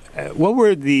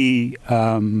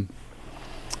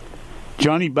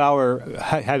Johnny Bower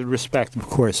had respect, of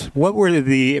course. What were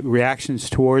the reactions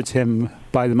towards him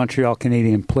by the Montreal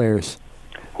Canadiens players?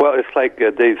 Well, it's like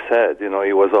Dave said.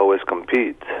 He was always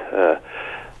compete.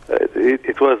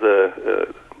 It was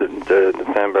the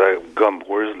time that Gump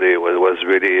Worsley was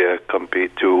really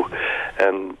compete too.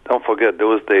 And don't forget,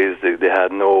 those days they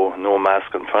had no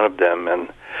mask in front of them, and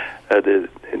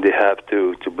they have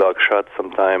to block shots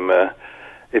sometime.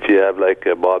 If you have like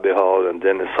Bobby Hall and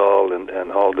Dennis Hall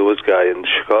and all those guys in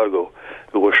Chicago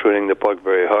who were shooting the puck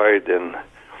very hard, and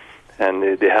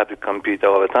they have to compete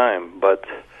all the time. But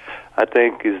I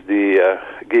think is the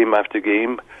game after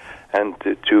game, and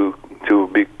to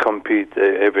be compete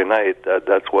every night.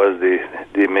 That's why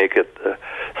they make it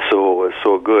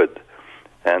so good,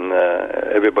 and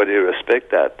everybody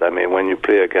respect that. I mean, when you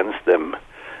play against them,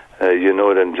 you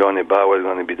know that Johnny Bower is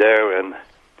going to be there. And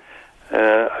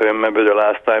I remember the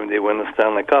last time they won the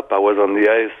Stanley Cup, I was on the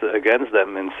ice against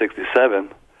them in '67.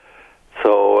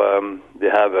 So they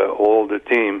have an older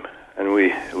team, and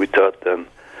we thought then,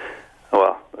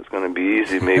 well, it's going to be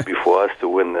easy maybe for us to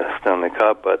win the Stanley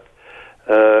Cup, but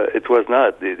it was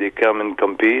not. They come and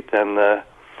compete, and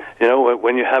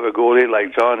when you have a goalie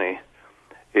like Johnny,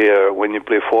 when you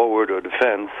play forward or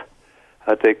defense,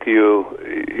 I think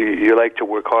you like to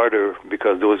work harder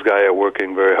because those guys are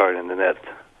working very hard in the net.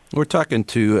 We're talking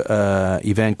to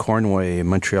Yvan Cournoyer,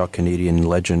 Montreal Canadian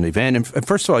legend. Yvan, and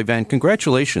first of all, Yvan,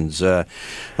 congratulations.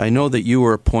 I know that you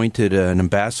were appointed an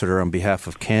ambassador on behalf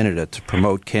of Canada to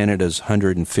promote Canada's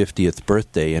 150th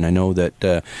birthday, and I know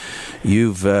that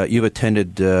you've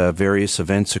attended various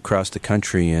events across the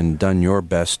country and done your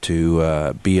best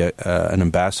to be an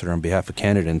ambassador on behalf of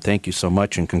Canada, and thank you so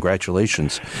much, and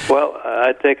congratulations. Well,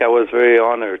 I think I was very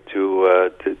honored to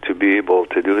be able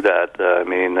to do that.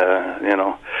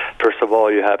 First of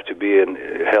all, you have to be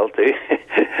healthy,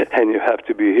 and you have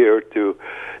to be here to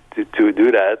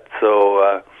do that.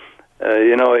 So,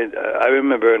 I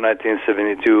remember in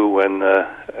 1972 when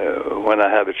I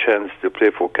had a chance to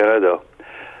play for Canada.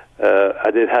 I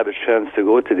did have a chance to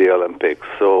go to the Olympics.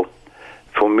 So,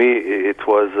 for me, it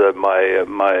was my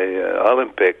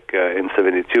Olympic in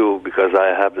 '72 because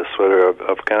I have the sweater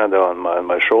of Canada on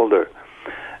my shoulder,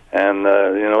 and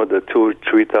the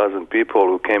 2,000-3,000 people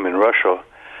who came in Russia.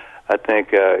 I think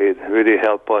it really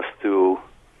helped us to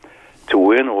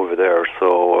win over there.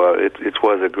 So it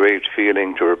was a great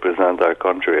feeling to represent our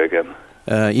country again.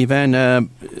 Yvan,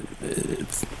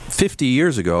 50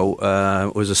 years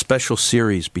ago was a special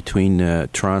series between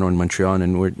Toronto and Montreal,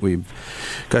 and we've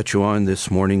got you on this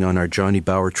morning on our Johnny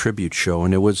Bower tribute show.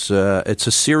 And it's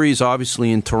a series,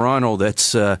 obviously, in Toronto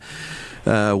that's...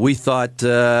 we thought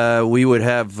we would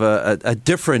have a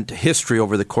different history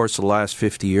over the course of the last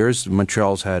 50 years.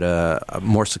 Montreal's had a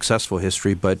more successful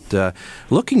history, but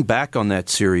looking back on that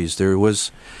series, there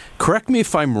was, correct me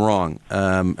if I'm wrong,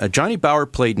 Johnny Bower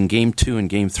played in Game 2 and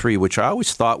Game 3, which I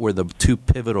always thought were the two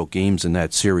pivotal games in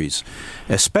that series,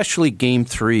 especially Game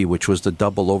 3, which was the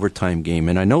double overtime game.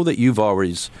 And I know that you've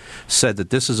always said that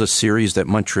this is a series that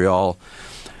Montreal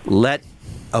let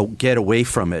get away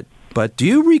from it. But do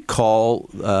you recall,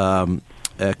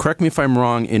 correct me if I'm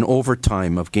wrong, in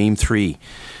overtime of Game 3,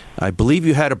 I believe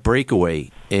you had a breakaway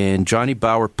and Johnny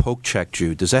Bower poke-checked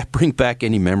you. Does that bring back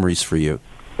any memories for you?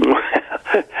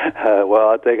 Well,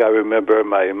 I think I remember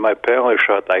my penalty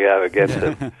shot I have against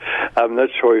him. I'm not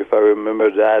sure if I remember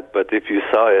that, but if you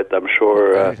saw it, I'm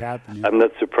sure. I'm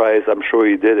not surprised. I'm sure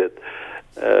he did it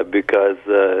because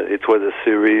it was a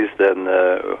series. Then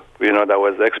that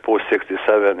was Expo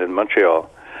 '67 in Montreal,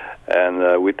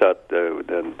 and we thought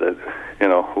that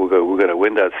we're going to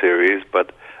win that series.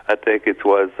 But I think it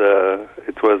was a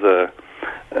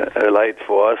light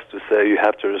for us to say you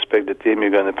have to respect the team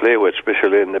you're going to play with,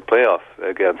 especially in the playoff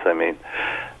against.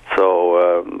 So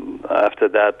after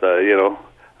that,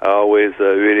 I always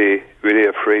really, really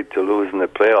afraid to lose in the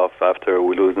playoff after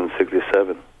we lose in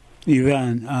 '67.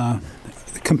 Yvan,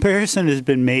 the comparison has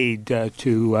been made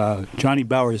to Johnny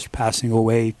Bower's passing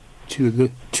away to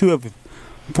the two of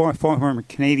former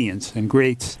Canadians and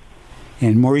greats,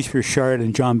 and Maurice Richard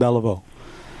and John Beliveau.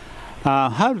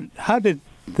 How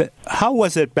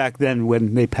was it back then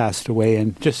when they passed away,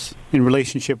 and just in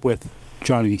relationship with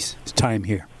Johnny's time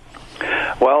here?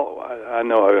 Well, I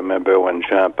know I remember when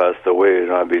Jean passed away,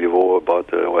 Jean Beliveau, about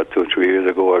 2-3 years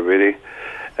ago already,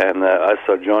 and I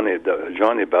saw Johnny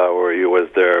Bower. He was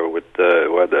there with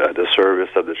the service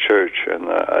of the church, and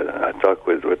I talked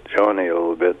with Johnny a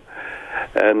little bit,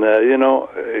 and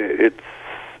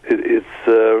it's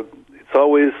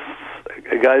always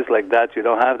guys like that. You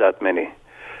don't have that many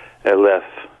left.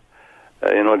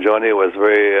 Johnny was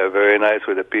very, very nice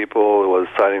with the people. He was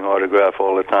signing autograph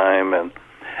all the time, and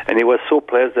he was so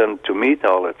pleasant to meet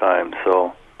all the time.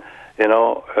 So,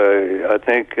 I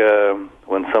think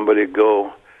when somebody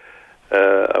go,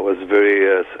 I was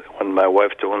very. When my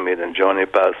wife told me that Johnny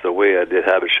passed away, I did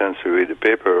have a chance to read the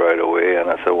paper right away, and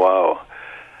I said, "Wow!"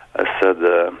 I said,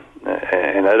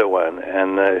 "Another one,"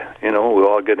 and we're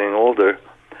all getting older,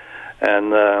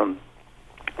 and.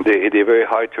 They're very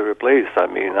hard to replace. I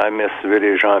miss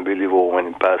really Jean Beliveau when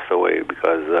he passed away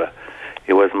because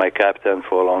he was my captain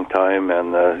for a long time,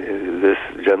 and this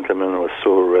gentleman was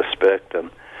so respect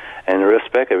and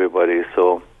respect everybody.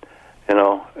 So,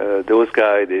 those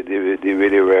guys, they're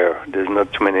really rare. There's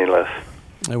not too many left.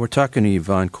 We're talking to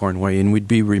Yvan Cournoyer, and we'd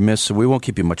be remiss. We won't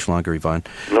keep you much longer, Yvan.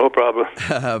 No problem.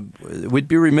 We'd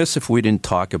be remiss if we didn't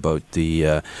talk about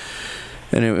the...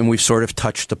 And we've sort of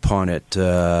touched upon it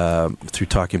through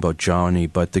talking about Johnny,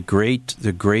 but the great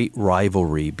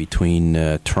rivalry between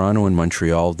Toronto and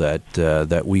Montreal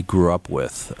that we grew up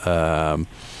with. The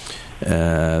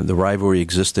rivalry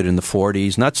existed in the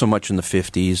 40s, not so much in the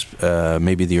 50s,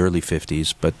 maybe the early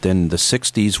 50s, but then the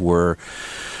 60s were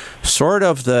sort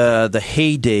of the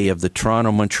heyday of the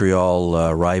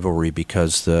Toronto-Montreal rivalry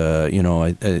because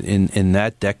in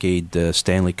that decade the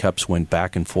Stanley Cups went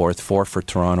back and forth, 4 for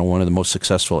Toronto, one of the most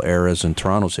successful eras in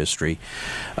Toronto's history.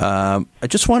 I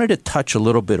just wanted to touch a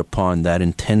little bit upon that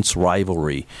intense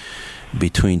rivalry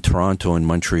between Toronto and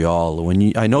Montreal.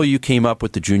 I know you came up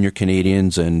with the Junior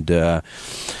Canadians, and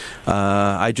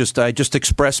I just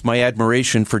expressed my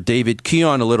admiration for David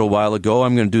Keon a little while ago.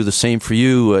 I'm going to do the same for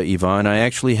you, Yvan. I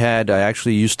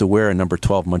actually used to wear a number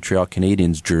 12 Montreal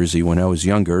Canadiens jersey when I was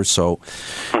younger. So,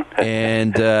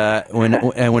 and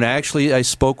when I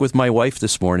spoke with my wife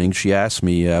this morning, she asked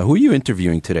me, "Who are you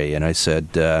interviewing today?" And I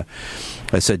said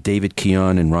David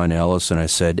Keon and Ron Ellis, and I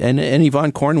said and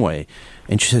Yvan Cournoyer.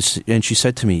 And she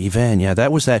said to me, "Yvan, yeah,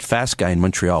 that was that fast guy in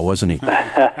Montreal, wasn't he?"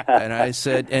 And I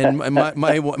said, and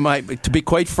my to be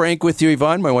quite frank with you,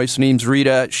 Yvan, my wife's name's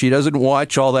Rita. She doesn't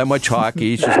watch all that much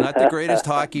hockey. She's not the greatest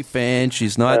hockey fan.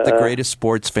 She's not the greatest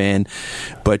sports fan,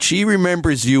 but she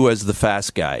remembers you as the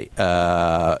fast guy.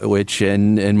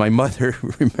 And my mother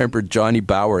remembered Johnny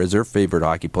Bower as her favorite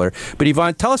hockey player. But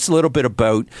Yvan, tell us a little bit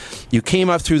about, you came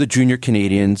up through the Junior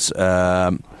Canadians.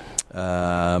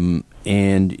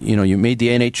 And you made the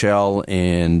NHL,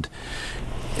 and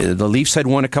the Leafs had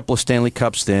won a couple of Stanley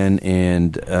Cups then.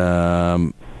 And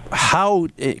how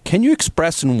can you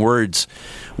express in words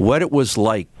what it was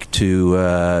like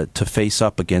to face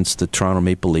up against the Toronto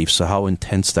Maple Leafs? So how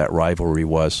intense that rivalry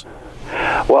was?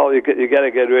 Well, you got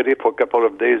to get ready for a couple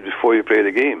of days before you play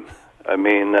the game. You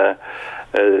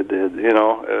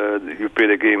play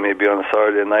the game maybe on a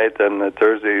Saturday night, and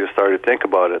Thursday you start to think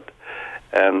about it.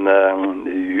 And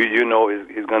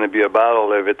it's going to be a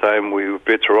battle every time we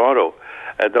play Toronto.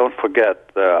 And don't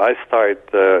forget, I start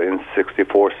in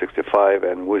 64, 65,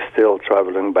 and we're still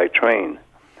traveling by train.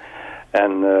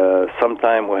 And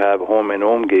sometime we have a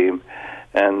home-and-home game,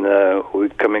 and we're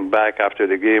coming back after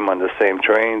the game on the same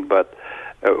train, but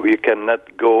we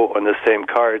cannot go on the same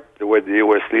cart where you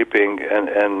were sleeping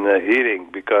and eating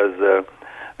because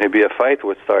maybe a fight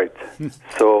would start.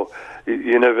 So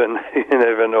you never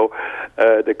know.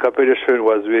 The competition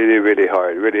was really, really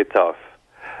hard, really tough.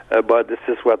 But this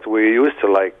is what we used to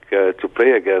like to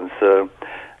play against.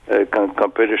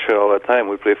 competition all the time.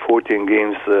 We play 14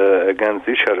 games against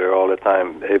each other all the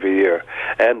time, every year,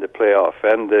 and the playoff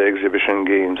and the exhibition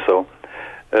games. So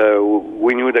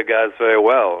we knew the guys very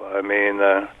well. I mean,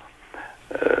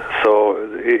 so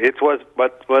it was,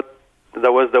 but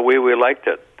that was the way we liked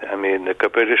it. I mean, the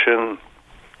competition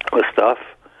was tough,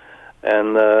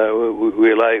 and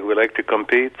we like to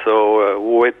compete. So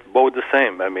we're both the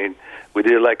same. I mean, we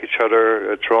did like each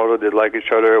other. Toronto did like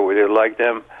each other. We did like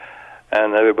them,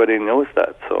 and everybody knows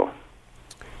that. So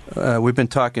we've been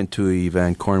talking to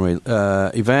Yvan Cournway.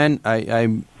 Yvan,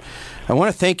 I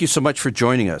want to thank you so much for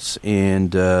joining us.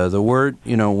 And the word,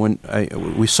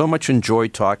 we so much enjoy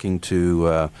talking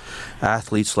to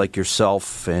athletes like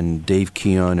yourself and Dave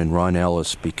Keon and Ron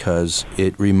Ellis, because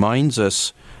it reminds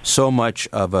us so much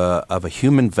of a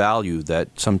human value that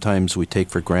sometimes we take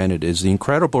for granted, is the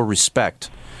incredible respect.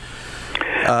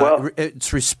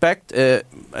 It's respect.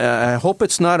 I hope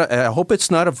it's not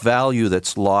a value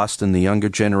that's lost in the younger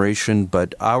generation.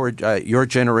 But your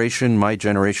generation, my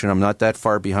generation, I'm not that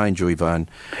far behind you, Yvan.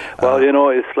 Well,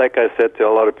 it's like I said to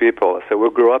a lot of people. I said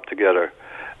we grew up together.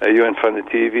 You in front of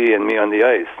the TV and me on the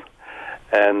ice,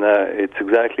 and it's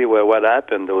exactly what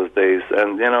happened those days.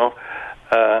 And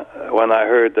when I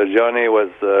heard that Johnny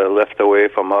was left away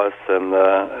from us, and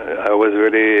I was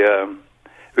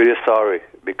really sorry,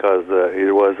 because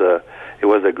he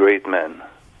was a great man.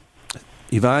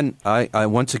 Yvan, I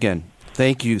once again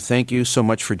thank you so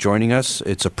much for joining us.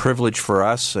 It's a privilege for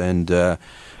us, and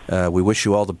we wish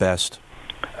you all the best.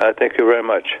 Thank you very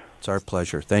much. It's our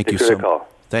pleasure. Thank you so much.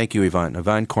 Thank you, Yvan.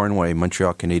 Yvan Cournway,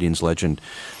 Montreal Canadiens legend.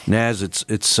 Naz,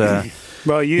 it's.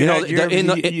 Well, you had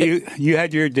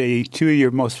your day. Two of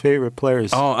your most favorite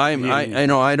players. Oh, I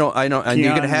know, and you're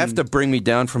going to have to bring me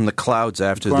down from the clouds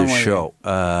after this show.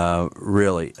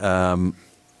 Really,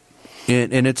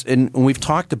 and we've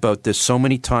talked about this so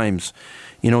many times.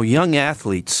 Young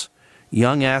athletes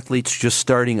just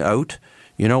starting out.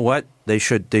 You know what? They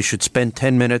should spend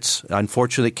 10 minutes.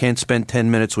 Unfortunately, can't spend 10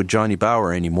 minutes with Johnny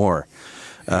Bower anymore.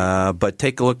 But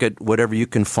take a look at whatever you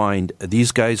can find.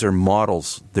 These guys are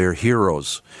models. They're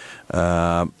heroes.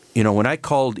 When I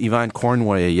called Yvan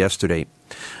Cournway yesterday,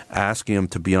 asking him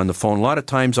to be on the phone, a lot of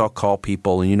times I'll call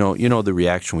people, and you know the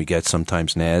reaction we get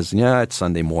sometimes, Naz. Yeah, it's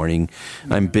Sunday morning.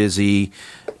 I'm busy.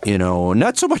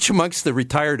 Not so much amongst the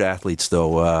retired athletes,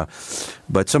 though,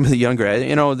 but some of the younger,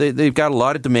 they've got a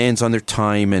lot of demands on their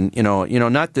time, and,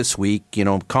 not this week,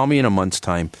 call me in a month's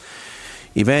time.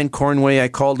 Yvan Cournway, I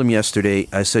called him yesterday.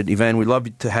 I said, Yvan, we'd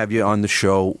love to have you on the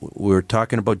show. We were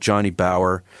talking about Johnny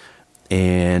Bower,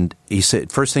 and he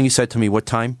said, first thing he said to me, what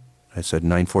time? I said,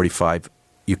 9:45.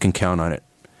 You can count on it.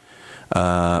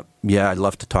 Yeah, I'd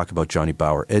love to talk about Johnny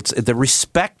Bower. It's the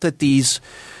respect that these,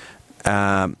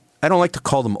 I don't like to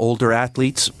call them older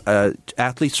athletes,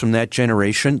 athletes from that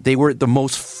generation. They were the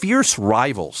most fierce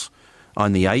rivals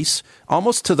on the ice,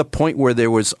 almost to the point where there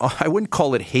was, I wouldn't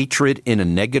call it hatred in a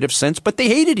negative sense, but they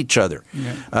hated each other.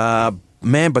 Yeah.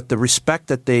 But the respect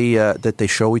that they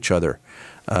show each other,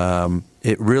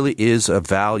 it really is a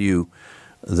value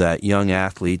that young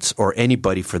athletes, or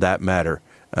anybody for that matter,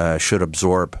 should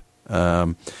absorb.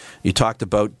 You talked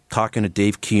about talking to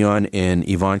Dave Keon and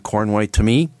Yvan Cournway. To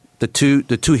me, the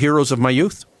two heroes of my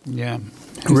youth. Yeah,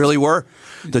 really were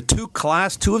the two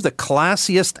of the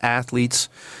classiest athletes.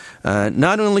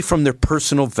 Not only from their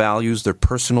personal values, their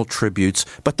personal tributes,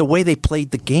 but the way they played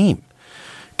the game.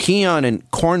 Keon and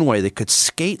Cournway, they could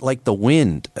skate like the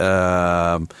wind.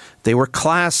 They were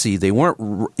classy. They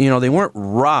weren't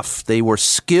rough. They were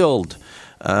skilled.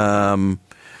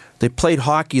 They played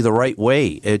hockey the right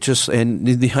way.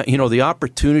 The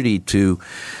opportunity to.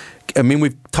 I mean,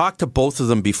 we've talked to both of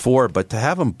them before, but to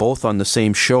have them both on the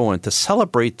same show and to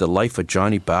celebrate the life of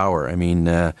Johnny Bower, I mean.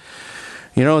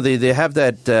 They have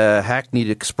that hackneyed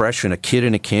expression, a kid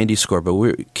in a candy store, but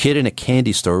we're kid in a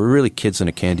candy store. We're really kids in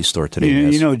a candy store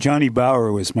today. Johnny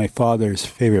Bower was my father's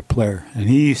favorite player, and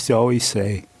he used to always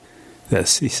say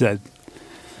this. He said,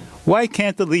 why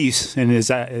can't the Leafs, in his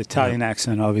Italian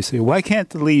accent, obviously, why can't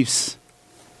the Leafs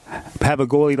have a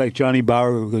goalie like Johnny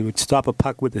Bower who would stop a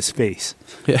puck with his face?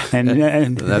 Yeah,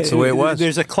 and that's the way it was.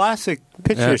 There's a classic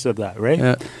pictures of that, right?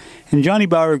 Yeah. And Johnny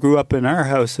Bower grew up in our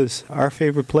house as our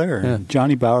favorite player. Yeah.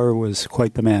 Johnny Bower was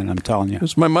quite the man, I'm telling you. He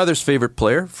was my mother's favorite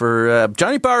player.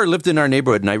 Johnny Bower lived in our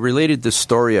neighborhood, and I related this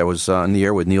story. I was on the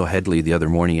air with Neil Headley the other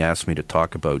morning. He asked me to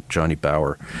talk about Johnny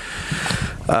Bower.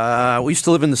 We used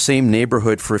to live in the same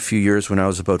neighborhood for a few years when I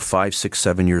was about 5, 6,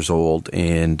 7 years old,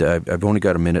 and I've only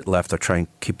got a minute left. I'll try and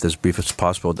keep this brief as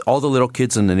possible. All the little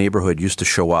kids in the neighborhood used to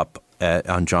show up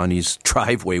on Johnny's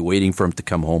driveway waiting for him to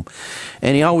come home,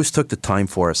 and he always took the time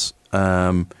for us.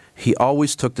 he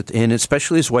always took and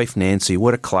especially his wife Nancy,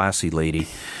 what a classy lady.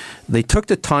 They took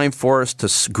the time for us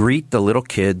to greet the little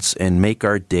kids and make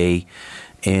our day.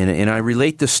 And I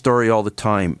relate this story all the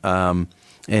time.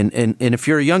 And if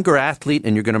you're a younger athlete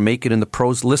and you're going to make it in the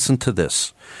pros, listen to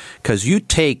this. Because you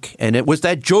take, and it was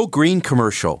that Joe Green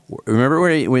commercial. Remember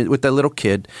with that little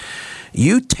kid?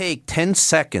 You take 10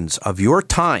 seconds of your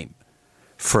time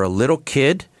for a little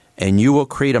kid, and you will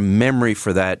create a memory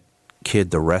for that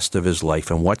kid the rest of his life.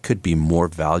 And what could be more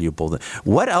valuable than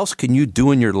what else can you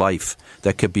do in your life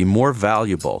that could be more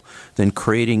valuable than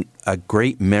creating a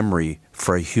great memory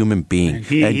for a human being?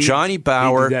 And Johnny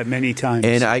Bower, he did that many times.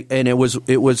 And I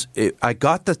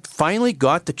finally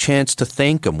got the chance to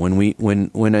thank him when we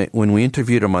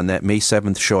interviewed him on that May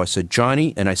 7th show. I said,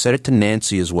 Johnny, and I said it to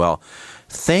Nancy as well,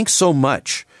 thanks so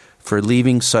much for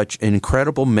leaving such an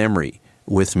incredible memory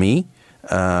with me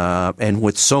and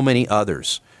with so many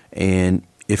others. And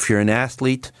if you're an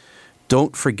athlete,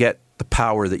 don't forget the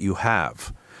power that you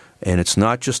have. And it's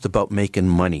not just about making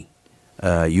money.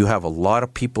 You have a lot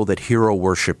of people that hero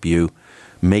worship you,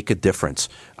 make a difference.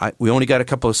 We only got a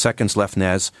couple of seconds left,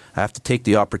 Naz. I have to take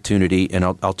the opportunity, and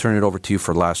I'll turn it over to you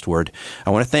for last word. I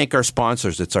want to thank our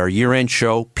sponsors. It's our year-end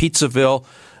show, Pizzaville,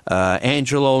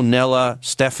 Angelo, Nella,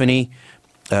 Stephanie,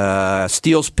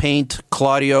 Steele's Paint,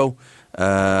 Claudio,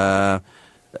 Alta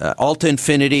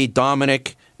Infinity,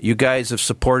 Dominic. You guys have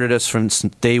supported us from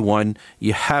day one.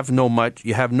 You have no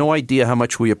idea how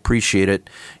much we appreciate it.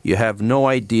 You have no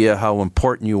idea how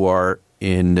important you are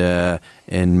in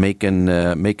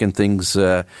making things,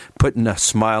 putting a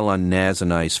smile on Naz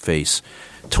and I's face.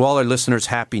 To all our listeners,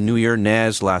 Happy New Year.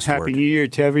 Naz, last word. Happy New Year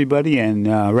to everybody, and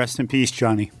rest in peace,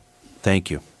 Johnny.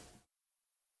 Thank you.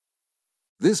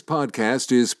 This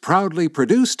podcast is proudly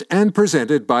produced and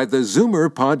presented by the Zoomer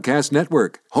Podcast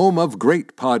Network, home of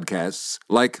great podcasts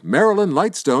like Marilyn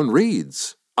Lightstone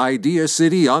Reads, Idea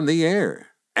City on the Air,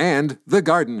 and The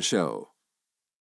Garden Show.